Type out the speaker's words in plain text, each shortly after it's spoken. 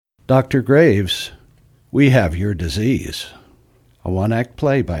Dr. Graves, we have your disease. A one-act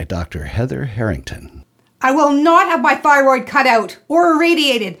play by Dr. Heather Harrington. I will not have my thyroid cut out or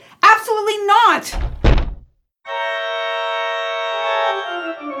irradiated. Absolutely not!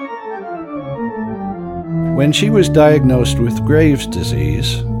 When she was diagnosed with Graves'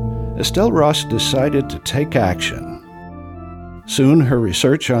 disease, Estelle Ross decided to take action. Soon her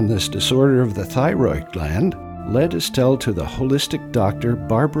research on this disorder of the thyroid gland led Estelle to the holistic doctor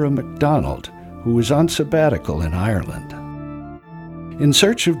Barbara MacDonald, who was on sabbatical in Ireland. In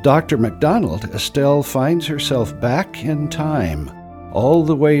search of Dr. MacDonald, Estelle finds herself back in time, all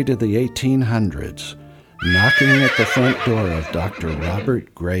the way to the 1800s, knocking at the front door of Dr.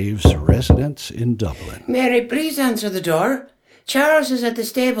 Robert Graves' residence in Dublin. Mary, please answer the door. Charles is at the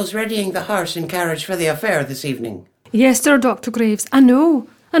stables readying the horse and carriage for the affair this evening. Yes, sir, Dr. Graves. I know.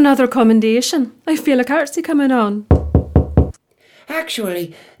 Another commendation. I feel a curtsy coming on.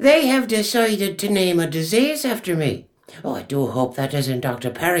 Actually, they have decided to name a disease after me. Oh, I do hope that isn't Dr.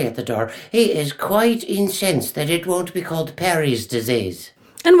 Perry at the door. He is quite incensed that it won't be called Perry's disease.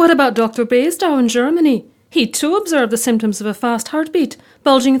 And what about Dr. Basedow in Germany? He too observed the symptoms of a fast heartbeat,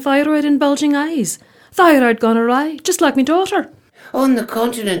 bulging thyroid and bulging eyes. Thyroid gone awry, just like me daughter. On the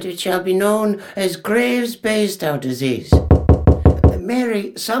continent it shall be known as Graves-Basedow disease.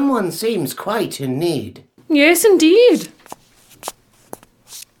 Mary, someone seems quite in need. Yes, indeed.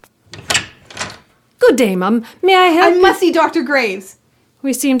 Good day, Mum. May I help I must see Dr. Graves.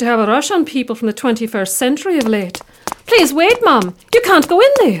 We seem to have a rush on people from the 21st century of late. Please wait, Mum. You can't go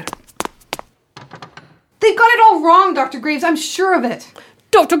in there. They've got it all wrong, Dr. Graves. I'm sure of it.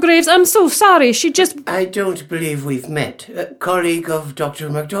 Dr. Graves, I'm so sorry. She just... I don't believe we've met. A colleague of Dr.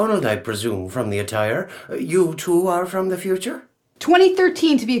 MacDonald, I presume, from the attire. You too are from the future?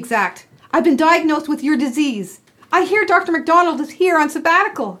 2013 to be exact. I've been diagnosed with your disease. I hear Dr. MacDonald is here on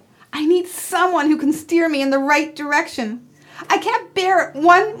sabbatical. I need someone who can steer me in the right direction. I can't bear it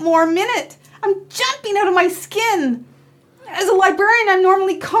one more minute. I'm jumping out of my skin. As a librarian, I'm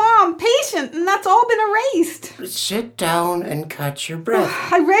normally calm, patient, and that's all been erased. Sit down and catch your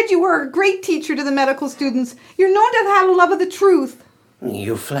breath. I read you were a great teacher to the medical students. You're known to have had a love of the truth.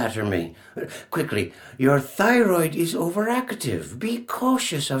 You flatter me. Quickly, your thyroid is overactive. Be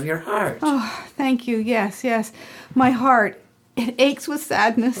cautious of your heart. Oh, thank you. Yes. My heart. It aches with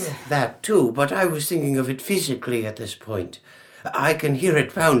sadness. That too, but I was thinking of it physically at this point. I can hear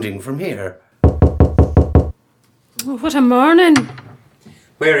it pounding from here. Oh, what a morning.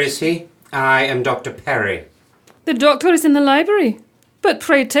 Where is he? I am Dr. Perry. The doctor is in the library. But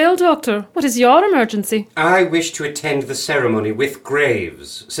pray tell, Doctor, what is your emergency? I wish to attend the ceremony with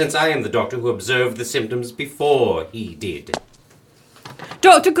Graves, since I am the doctor who observed the symptoms before he did.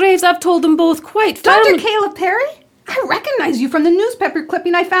 Dr. Graves, I've told them both quite firmly. Dr. Caleb Perry? I recognize you from the newspaper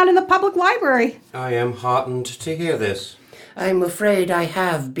clipping I found in the public library. I am heartened to hear this. I'm afraid I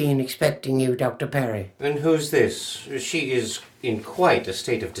have been expecting you, Dr. Perry. And who's this? She is in quite a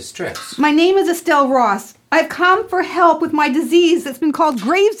state of distress. My name is Estelle Ross. I've come for help with my disease that's been called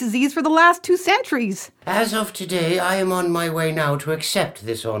Graves' disease for the last 2 centuries. As of today, I am on my way now to accept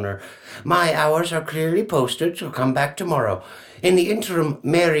this honour. My hours are clearly posted, so come back tomorrow. In the interim,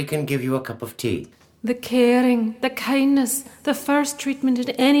 Mary can give you a cup of tea. The caring, the kindness, the first treatment in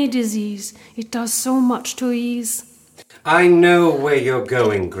any disease. It does so much to ease. I know where you're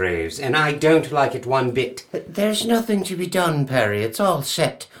going, Graves, and I don't like it one bit. There's nothing to be done, Perry. It's all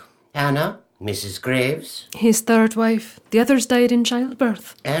set. Anna, Mrs. Graves. His third wife. The others died in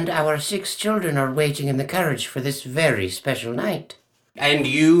childbirth. And our 6 children are waiting in the carriage for this very special night. And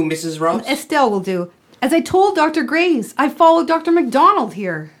you, Mrs. Ross? Estelle will do. As I told Dr. Graves, I followed Dr. MacDonald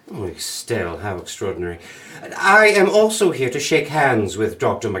here. Oh, Estelle, how extraordinary. I am also here to shake hands with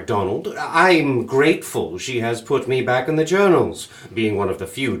Dr. MacDonald. I'm grateful she has put me back in the journals, being one of the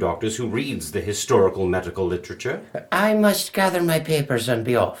few doctors who reads the historical medical literature. I must gather my papers and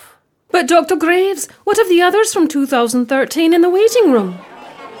be off. But Dr. Graves, what of the others from 2013 in the waiting room?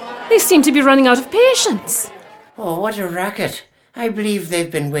 They seem to be running out of patience. Oh, what a racket. I believe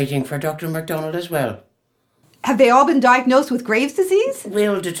they've been waiting for Dr. MacDonald as well. Have they all been diagnosed with Graves' disease?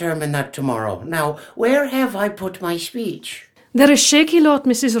 We'll determine that tomorrow. Now, where have I put my speech? They're a shaky lot,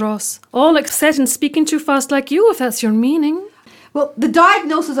 Mrs. Ross. All upset and speaking too fast like you, if that's your meaning. Well, the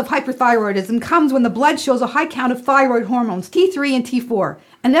diagnosis of hyperthyroidism comes when the blood shows a high count of thyroid hormones, T3 and T4.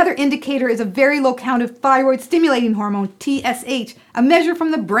 Another indicator is a very low count of thyroid-stimulating hormone, TSH, a measure from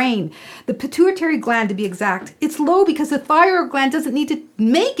the brain, the pituitary gland to be exact. It's low because the thyroid gland doesn't need to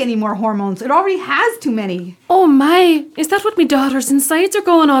make any more hormones. It already has too many. Oh my, is that what me daughter's insides are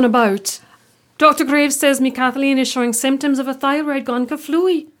going on about? Dr. Graves says me Kathleen is showing symptoms of a thyroid gone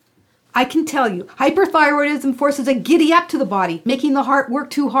kaflooey. I can tell you, hyperthyroidism forces a giddy up to the body, making the heart work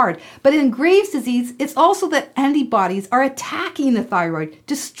too hard. But in Graves' disease, it's also that antibodies are attacking the thyroid,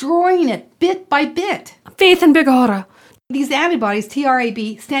 destroying it bit by bit. Faith and Begorra. These antibodies,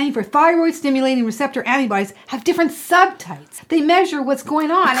 TRAB, standing for thyroid stimulating receptor antibodies, have different subtypes. They measure what's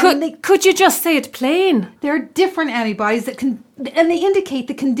going on. Could you just say it plain? There are different antibodies and they indicate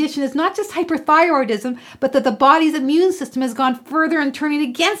the condition is not just hyperthyroidism, but that the body's immune system has gone further and turning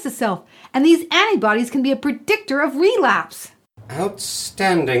against itself. And these antibodies can be a predictor of relapse.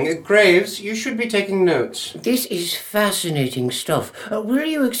 Outstanding. Graves, you should be taking notes. This is fascinating stuff. Will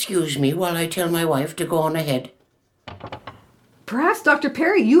you excuse me while I tell my wife to go on ahead? Perhaps, Dr.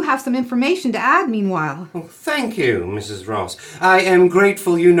 Perry, you have some information to add meanwhile. Oh, thank you, Mrs. Ross. I am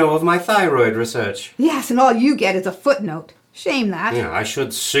grateful you know of my thyroid research. Yes, and all you get is a footnote. Shame that. Yeah, I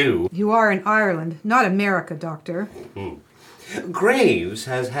should sue. You are in Ireland, not America, Doctor. Graves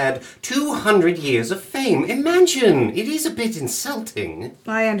has had 200 years of fame. Imagine, it is a bit insulting.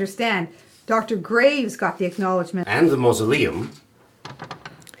 I understand. Dr. Graves got the acknowledgement. And the mausoleum.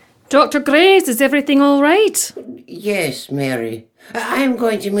 Dr. Graves, is everything all right? Yes, Mary. I'm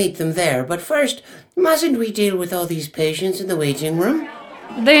going to meet them there, but first, mustn't we deal with all these patients in the waiting room?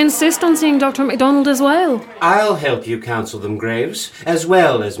 They insist on seeing Dr. MacDonald as well. I'll help you counsel them, Graves, as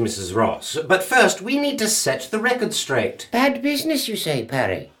well as Mrs. Ross. But first, we need to set the record straight. Bad business, you say,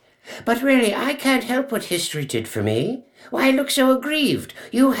 Parry. But really, I can't help what history did for me. Why look so aggrieved?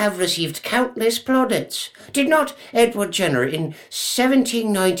 You have received countless plaudits. Did not Edward Jenner in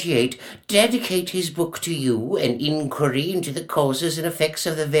 1798 dedicate his book to you, An Inquiry into the Causes and Effects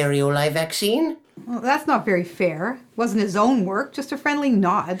of the Variolae Vaccine? Well, that's not very fair. It wasn't his own work, just a friendly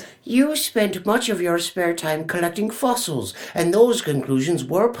nod. You spent much of your spare time collecting fossils, and those conclusions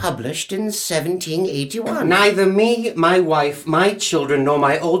were published in 1781. Neither me, my wife, my children, nor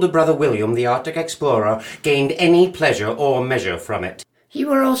my older brother William, the Arctic explorer, gained any pleasure or measure from it. You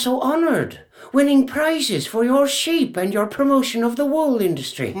were also honoured, winning prizes for your sheep and your promotion of the wool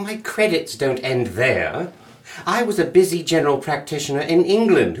industry. My credits don't end there. I was a busy general practitioner in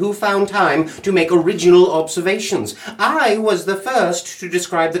England who found time to make original observations. I was the first to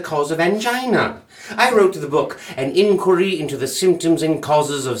describe the cause of angina. I wrote the book, An Inquiry into the Symptoms and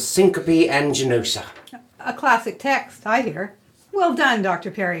Causes of Syncope and Genosa. A classic text, I hear. Well done, Dr.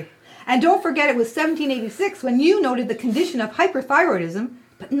 Perry. And don't forget it was 1786 when you noted the condition of hyperthyroidism,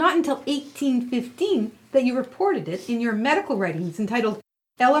 but not until 1815 that you reported it in your medical writings entitled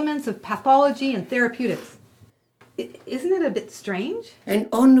Elements of Pathology and Therapeutics. Isn't it a bit strange? An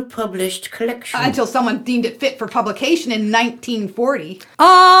unpublished collection. Until someone deemed it fit for publication in 1940.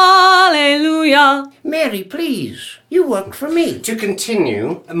 Alleluia! Mary, please. You worked for me. To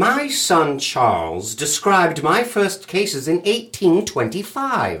continue, my son Charles described my first cases in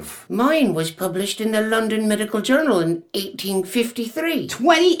 1825. Mine was published in the London Medical Journal in 1853.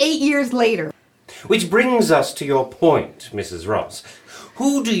 28 years later. Which brings us to your point, Mrs. Ross.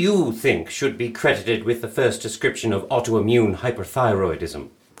 Who do you think should be credited with the first description of autoimmune hyperthyroidism?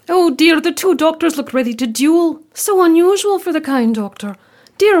 Oh dear, the two doctors look ready to duel. So unusual for the kind doctor.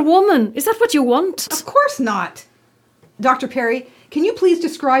 Dear woman, is that what you want? Of course not. Dr. Perry, can you please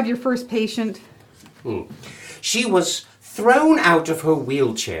describe your first patient? She was thrown out of her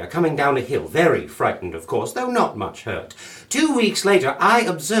wheelchair coming down a hill, very frightened, of course, though not much hurt. 2 weeks later, I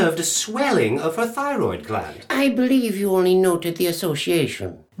observed a swelling of her thyroid gland. I believe you only noted the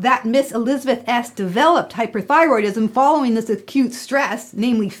association. That Miss Elizabeth S. developed hyperthyroidism following this acute stress,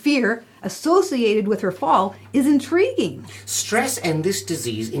 namely fear, associated with her fall, is intriguing. Stress and this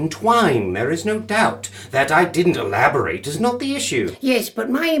disease entwine, there is no doubt. That I didn't elaborate is not the issue. Yes,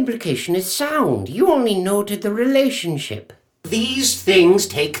 but my implication is sound. You only noted the relationship. These things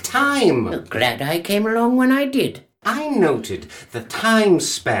take time. Glad I came along when I did. I noted the time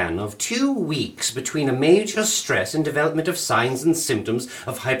span of 2 weeks between a major stress and development of signs and symptoms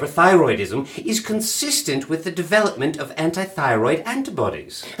of hyperthyroidism is consistent with the development of antithyroid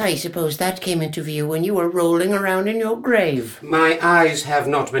antibodies. I suppose that came into view when you were rolling around in your grave. My eyes have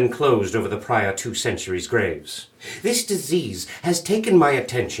not been closed over the prior 2 centuries' graves. This disease has taken my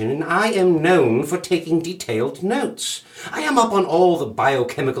attention, and I am known for taking detailed notes. I am up on all the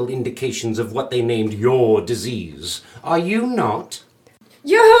biochemical indications of what they named your disease. Are you not?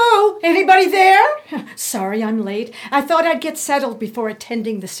 Yoo-hoo! Anybody there? Sorry I'm late. I thought I'd get settled before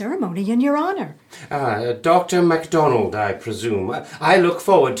attending the ceremony in your honor. Dr. MacDonald, I presume. I look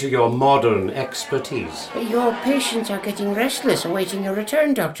forward to your modern expertise. Your patients are getting restless awaiting your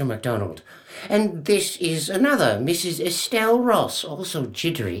return, Dr. MacDonald. And this is another, Mrs. Estelle Ross, also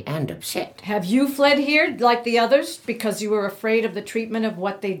jittery and upset. Have you fled here like the others because you were afraid of the treatment of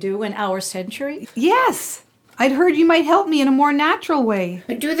what they do in our century? Yes. I'd heard you might help me in a more natural way.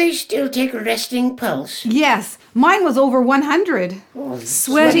 Do they still take a resting pulse? Yes. Mine was over 100.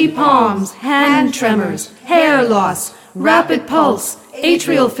 Sweaty palms, hand tremors, hair loss, rapid pulse,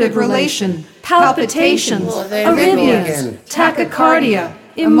 atrial fibrillation, palpitations, Oh, they're living arrhythmias, again. tachycardia,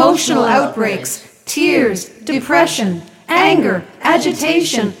 emotional outbreaks, tears, depression, anger,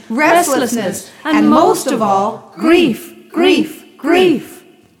 agitation, restlessness, and most of all, grief, grief, grief.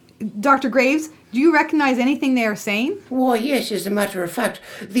 Dr. Graves, do you recognize anything they are saying? Why, yes, as a matter of fact,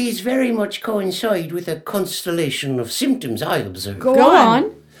 these very much coincide with a constellation of symptoms I observed. Go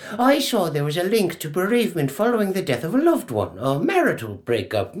on. I saw there was a link to bereavement following the death of a loved one, a marital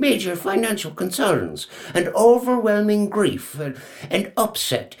breakup, major financial concerns, and overwhelming grief and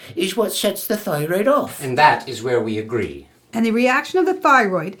upset is what sets the thyroid off. And that is where we agree. And the reaction of the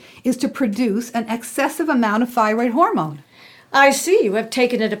thyroid is to produce an excessive amount of thyroid hormone. I see you have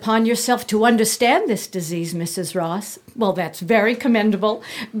taken it upon yourself to understand this disease, Mrs. Ross. Well, that's very commendable.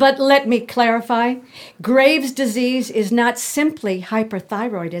 But let me clarify. Graves' disease is not simply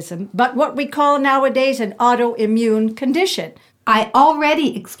hyperthyroidism, but what we call nowadays an autoimmune condition. I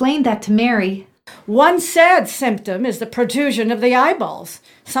already explained that to Mary. One sad symptom is the protrusion of the eyeballs,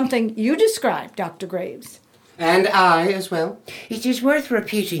 something you described, Dr. Graves. And I as well. It is worth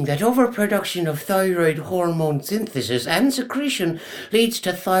repeating that overproduction of thyroid hormone synthesis and secretion leads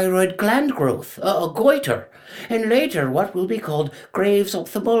to thyroid gland growth, a goiter, and later what will be called Graves'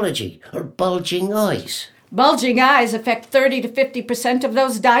 ophthalmology, or bulging eyes. Bulging eyes affect 30 to 50% of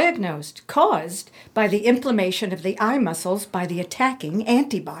those diagnosed, caused by the inflammation of the eye muscles by the attacking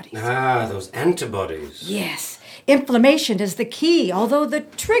antibodies. Ah, those antibodies. Yes, inflammation is the key, although the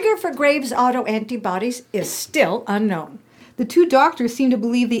trigger for Graves' autoantibodies is still unknown. The two doctors seem to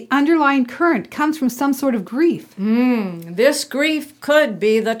believe the underlying current comes from some sort of grief. This grief could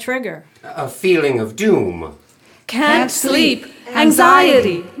be the trigger. A feeling of doom. Can't sleep,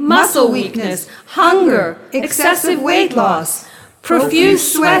 anxiety, muscle weakness, hunger, excessive weight loss,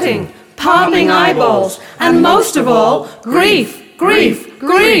 profuse sweating, popping eyeballs, and most of all, grief, grief,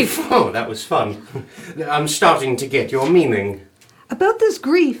 grief. Oh, that was fun. I'm starting to get your meaning. About this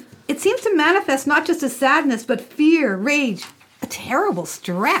grief, it seems to manifest not just as sadness, but fear, rage, a terrible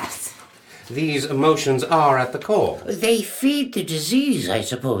stress. These emotions are at the core. They feed the disease, I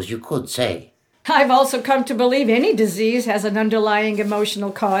suppose you could say. I've also come to believe any disease has an underlying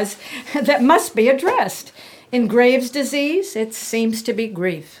emotional cause that must be addressed. In Graves' disease, it seems to be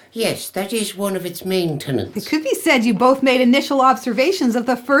grief. Yes, that is one of its main tenets. It could be said you both made initial observations of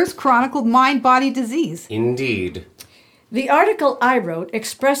the first chronicled mind-body disease. Indeed. The article I wrote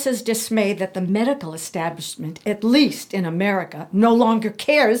expresses dismay that the medical establishment, at least in America, no longer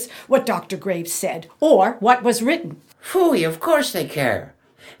cares what Dr. Graves said or what was written. Phooey, of course they care.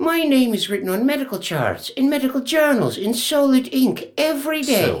 My name is written on medical charts, in medical journals, in solid ink, every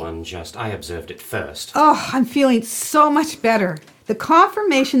day. So unjust. I observed it first. Oh, I'm feeling so much better. The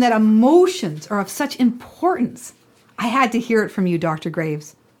confirmation that emotions are of such importance. I had to hear it from you, Dr.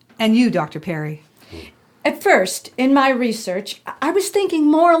 Graves. And you, Dr. Perry. At first, in my research, I was thinking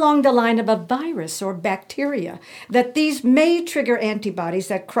more along the line of a virus or bacteria, that these may trigger antibodies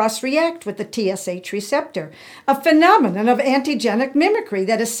that cross-react with the TSH receptor, a phenomenon of antigenic mimicry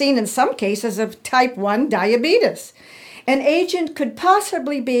that is seen in some cases of type 1 diabetes. An agent could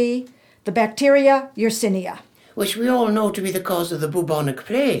possibly be the bacteria Yersinia, which we all know to be the cause of the bubonic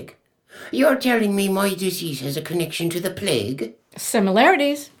plague. You're telling me my disease has a connection to the plague?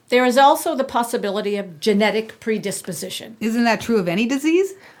 Similarities. There is also the possibility of genetic predisposition. Isn't that true of any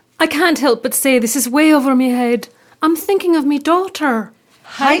disease? I can't help but say this is way over me head. I'm thinking of me daughter.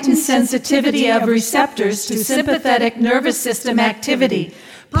 Heightened sensitivity of receptors to sympathetic nervous system activity,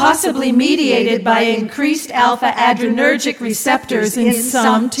 possibly mediated by increased alpha-adrenergic receptors in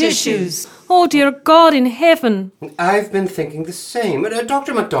some tissues. Oh, dear God in heaven. I've been thinking the same.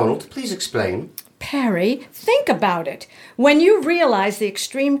 Dr. MacDonald, please explain. Perry, think about it. When you realize the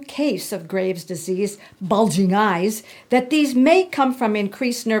extreme case of Graves' disease, bulging eyes, that these may come from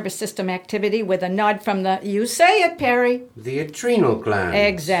increased nervous system activity with a nod from the, you say it, Perry. The adrenal gland.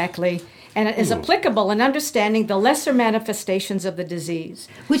 Exactly. And it is applicable in understanding the lesser manifestations of the disease.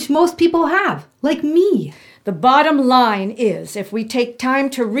 Which most people have, like me. The bottom line is, if we take time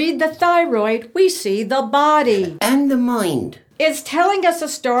to read the thyroid, we see the body. And the mind. It's telling us a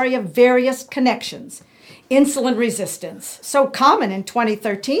story of various connections. Insulin resistance, so common in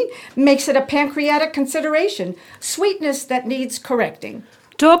 2013, makes it a pancreatic consideration. Sweetness that needs correcting.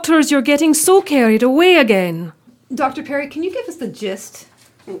 Doctors, you're getting so carried away again. Dr. Perry, can you give us the gist?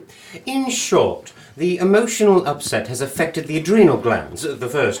 In short, the emotional upset has affected the adrenal glands, the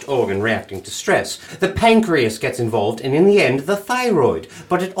first organ reacting to stress. The pancreas gets involved, and in the end, the thyroid.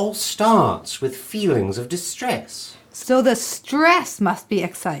 But it all starts with feelings of distress. So the stress must be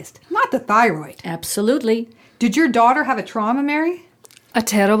excised, not the thyroid. Absolutely. Did your daughter have a trauma, Mary? A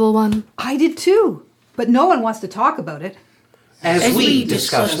terrible one. I did too, but no one wants to talk about it. As we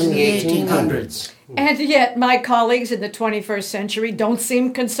discussed in the 1800s. And yet my colleagues in the 21st century don't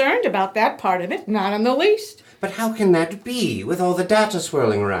seem concerned about that part of it, not in the least. But how can that be, with all the data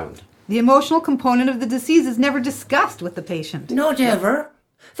swirling around? The emotional component of the disease is never discussed with the patient. Not ever.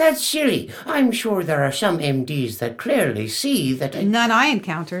 That's silly. I'm sure there are some MDs that clearly see that... None I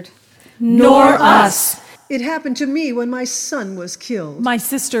encountered. Nor us. It happened to me when my son was killed. My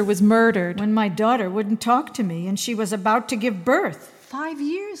sister was murdered. When my daughter wouldn't talk to me and she was about to give birth. 5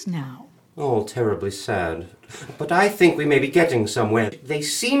 years now. All terribly sad. But I think we may be getting somewhere. They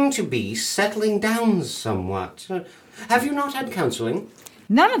seem to be settling down somewhat. Have you not had counseling?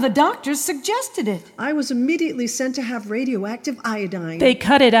 None of the doctors suggested it. I was immediately sent to have radioactive iodine. They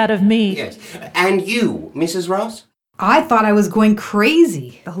cut it out of me. Yes. And you, Mrs. Ross? I thought I was going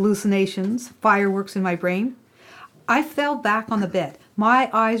crazy. The hallucinations, fireworks in my brain. I fell back on the bed, my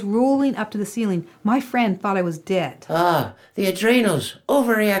eyes rolling up to the ceiling. My friend thought I was dead. Ah, the adrenals,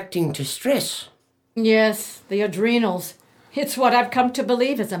 overreacting to stress. Yes, the adrenals. It's what I've come to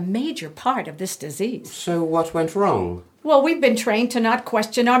believe is a major part of this disease. So what went wrong? Well, we've been trained to not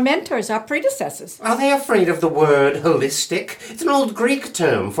question our mentors, our predecessors. Are they afraid of the word holistic? It's an old Greek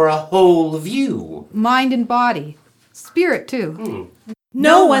term for a whole view. Mind and body. Spirit, too.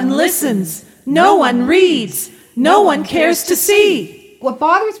 No one listens. No one reads. No one cares to see. What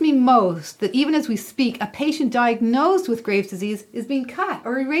bothers me most, that even as we speak, a patient diagnosed with Graves' disease is being cut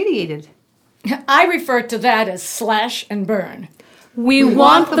or irradiated. I refer to that as slash and burn. We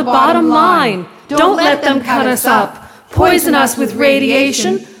want the bottom line. Don't let them cut us up. Poison us with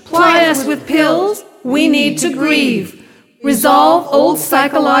radiation. Ply us with pills. We need to grieve. Resolve old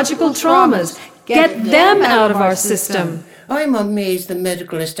psychological traumas. Get them out of our system. I'm amazed the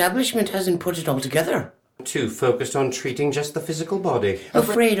medical establishment hasn't put it all together. Too focused on treating just the physical body.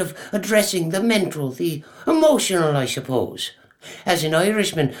 Afraid of addressing the mental, the emotional, I suppose. As an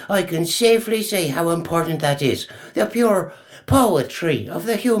Irishman, I can safely say how important that is. The pure poetry of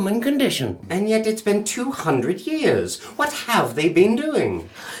the human condition. And yet it's been 200 years. What have they been doing?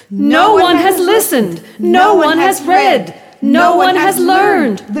 No one has listened. No one has read. No one has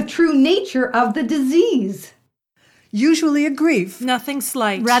learned the true nature of the disease. Usually a grief. Nothing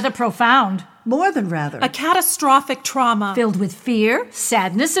slight. Rather profound. More than rather. A catastrophic trauma. Filled with fear,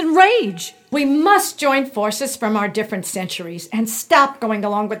 sadness, and rage. We must join forces from our different centuries and stop going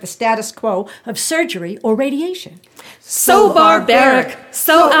along with the status quo of surgery or radiation. So barbaric,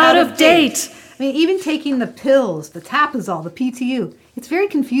 so out of date. I mean, even taking the pills, the Tapazole, the PTU, it's very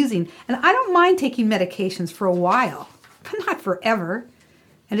confusing. And I don't mind taking medications for a while, but not forever.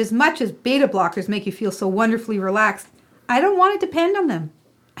 And as much as beta blockers make you feel so wonderfully relaxed, I don't want to depend on them.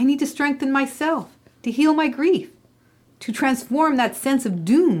 I need to strengthen myself, to heal my grief, to transform that sense of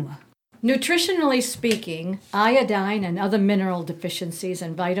doom. Nutritionally speaking, iodine and other mineral deficiencies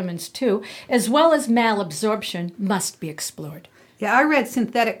and vitamins too, as well as malabsorption, must be explored. Yeah, I read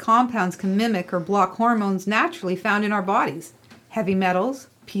synthetic compounds can mimic or block hormones naturally found in our bodies. Heavy metals,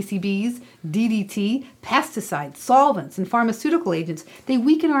 PCBs, DDT, pesticides, solvents, and pharmaceutical agents, they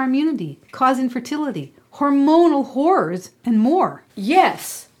weaken our immunity, cause infertility, hormonal horrors, and more.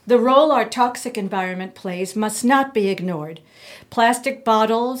 Yes, the role our toxic environment plays must not be ignored. Plastic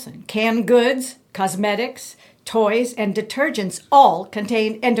bottles and canned goods, cosmetics, toys, and detergents all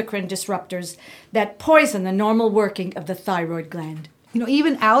contain endocrine disruptors that poison the normal working of the thyroid gland. You know,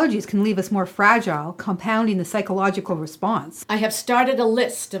 even allergies can leave us more fragile, compounding the psychological response. I have started a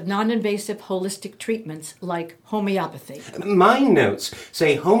list of non-invasive holistic treatments like homeopathy. My notes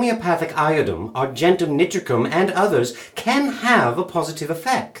say homeopathic iodine, argentum nitricum, and others can have a positive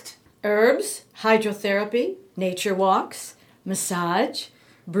effect. Herbs, hydrotherapy, nature walks, massage,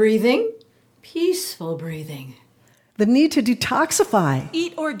 breathing, peaceful breathing. The need to detoxify.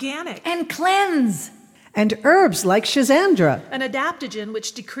 Eat organic. And cleanse. And herbs like Schizandra. An adaptogen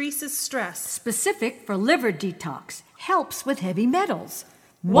which decreases stress. Specific for liver detox. Helps with heavy metals.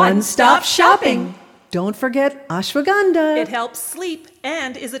 One-stop shopping. Don't forget ashwagandha. It helps sleep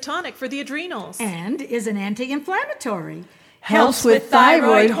and is a tonic for the adrenals. And is an anti-inflammatory. Helps with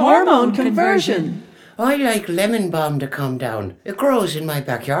thyroid hormone conversion. I like lemon balm to calm down. It grows in my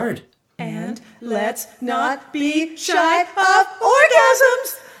backyard. And let's not be shy of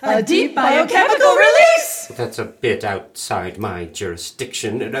orgasms. A deep biochemical release. That's a bit outside my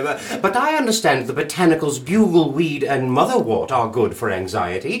jurisdiction, but I understand the botanicals bugleweed and motherwort are good for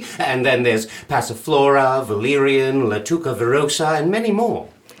anxiety, and then there's passiflora, valerian, latuca virosa, and many more.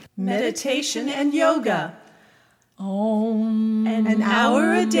 Meditation and yoga. An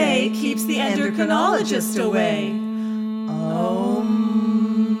hour a day keeps the endocrinologist away.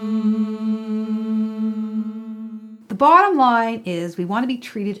 The bottom line is we want to be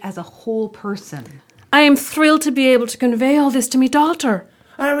treated as a whole person. I am thrilled to be able to convey all this to me daughter.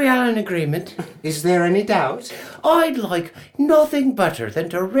 Are we all in agreement? Is there any doubt? I'd like nothing better than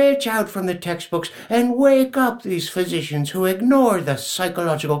to reach out from the textbooks and wake up these physicians who ignore the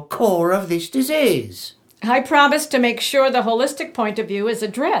psychological core of this disease. I promise to make sure the holistic point of view is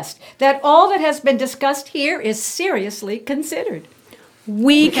addressed, that all that has been discussed here is seriously considered.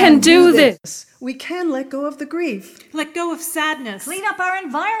 We can do this. We can let go of the grief. Let go of sadness. Clean up our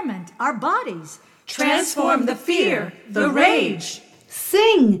environment, our bodies. Transform the fear, the rage.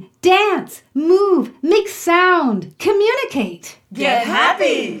 Sing, dance, move, make sound, communicate. Get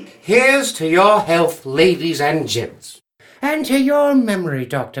happy. Here's to your health, ladies and gents. And to your memory,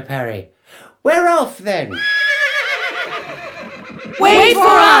 Dr. Perry. We're off then. Wait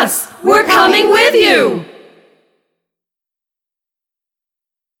for us. We're coming with you.